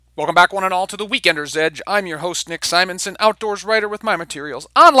Welcome back, one and all, to the Weekender's Edge. I'm your host, Nick Simonson, outdoors writer with my materials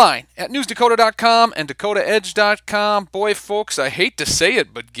online at newsdakota.com and dakotaedge.com. Boy, folks, I hate to say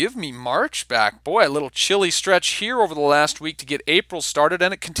it, but give me March back. Boy, a little chilly stretch here over the last week to get April started,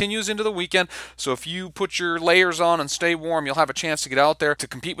 and it continues into the weekend. So if you put your layers on and stay warm, you'll have a chance to get out there to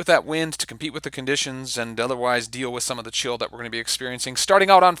compete with that wind, to compete with the conditions, and otherwise deal with some of the chill that we're going to be experiencing. Starting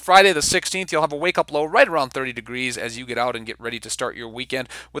out on Friday the 16th, you'll have a wake-up low right around 30 degrees as you get out and get ready to start your weekend,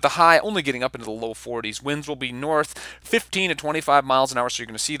 with the high only getting up into the low 40s. Winds will be north 15 to 25 miles an hour, so you're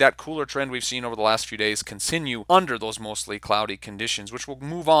going to see that cooler trend we've seen over the last few days continue under those mostly cloudy conditions, which will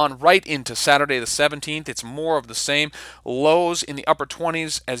move on right into Saturday the 17th. It's more of the same. Lows in the upper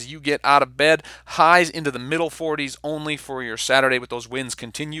 20s as you get out of bed. Highs into the middle 40s only for your Saturday, with those winds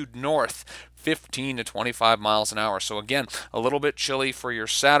continued north 15 to 25 miles an hour. So again, a little bit chilly for your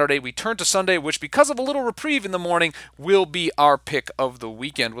Saturday. We turn to Sunday, which, because of a little reprieve in the morning, will be our pick of the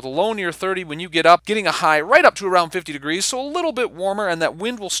weekend, with a low near 30 when you get up, getting a high right up to around 50 degrees, so a little bit warmer, and that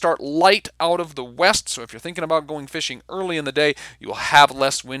wind will start light out of the west. So if you're thinking about going fishing early in the day, you will have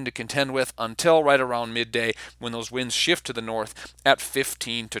less wind to contend with until right around midday, when those winds shift to the north at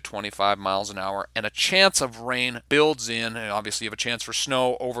 15 to 25 miles an hour, and a chance of rain builds in, and obviously you have a chance for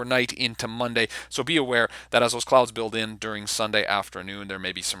snow overnight into Monday. So be aware that as those clouds build in during Sunday afternoon, there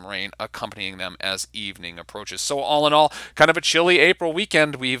may be some rain accompanying them as evening approaches. So all in all, kind of a chilly April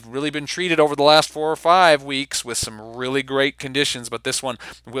weekend. We've really been treated over the last 4 or 5 weeks with some really great conditions, but this one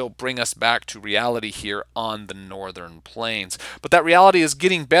will bring us back to reality here on the northern plains. But that reality is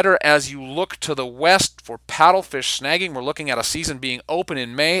getting better as you look to the west for paddlefish snagging. We're looking at a season being open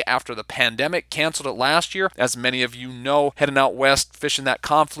in May after the pandemic canceled it last year. As many of you know, heading out west, fishing that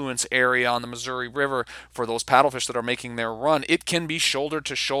confluence area on the Missouri River for those paddlefish that are making their run, it can be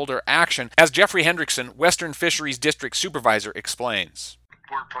shoulder-to-shoulder action, as Jeff Hendrickson, Western Fisheries District Supervisor, explains.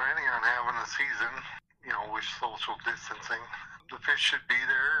 We're planning on having a season, with social distancing. The fish should be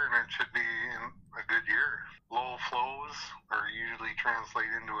there, and it should be in a good year. Low flows are usually translate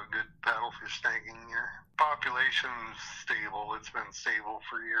into a good paddlefish snagging year. Population's stable. It's been stable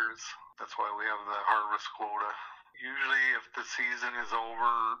for years. That's why we have the harvest quota. Usually if the season is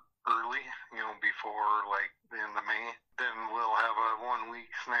over early, before like the end of May, then we'll have a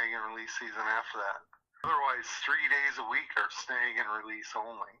 1-week snag and release season after that. Otherwise, 3 days a week are snag and release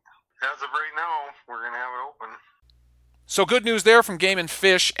only. As of right now, we're going to have it open. So good news there from Game and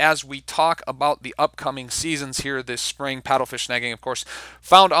Fish as we talk about the upcoming seasons here this spring. Paddlefish snagging, of course,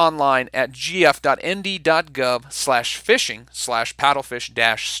 found online at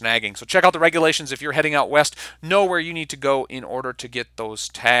gf.nd.gov/fishing/paddlefish-snagging. So check out the regulations if you're heading out west. Know where you need to go in order to get those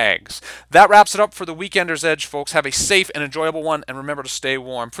tags. That wraps it up for the Weekender's Edge, folks. Have a safe and enjoyable one, and remember to stay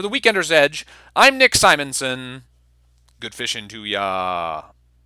warm. For the Weekender's Edge, I'm Nick Simonson. Good fishing to ya.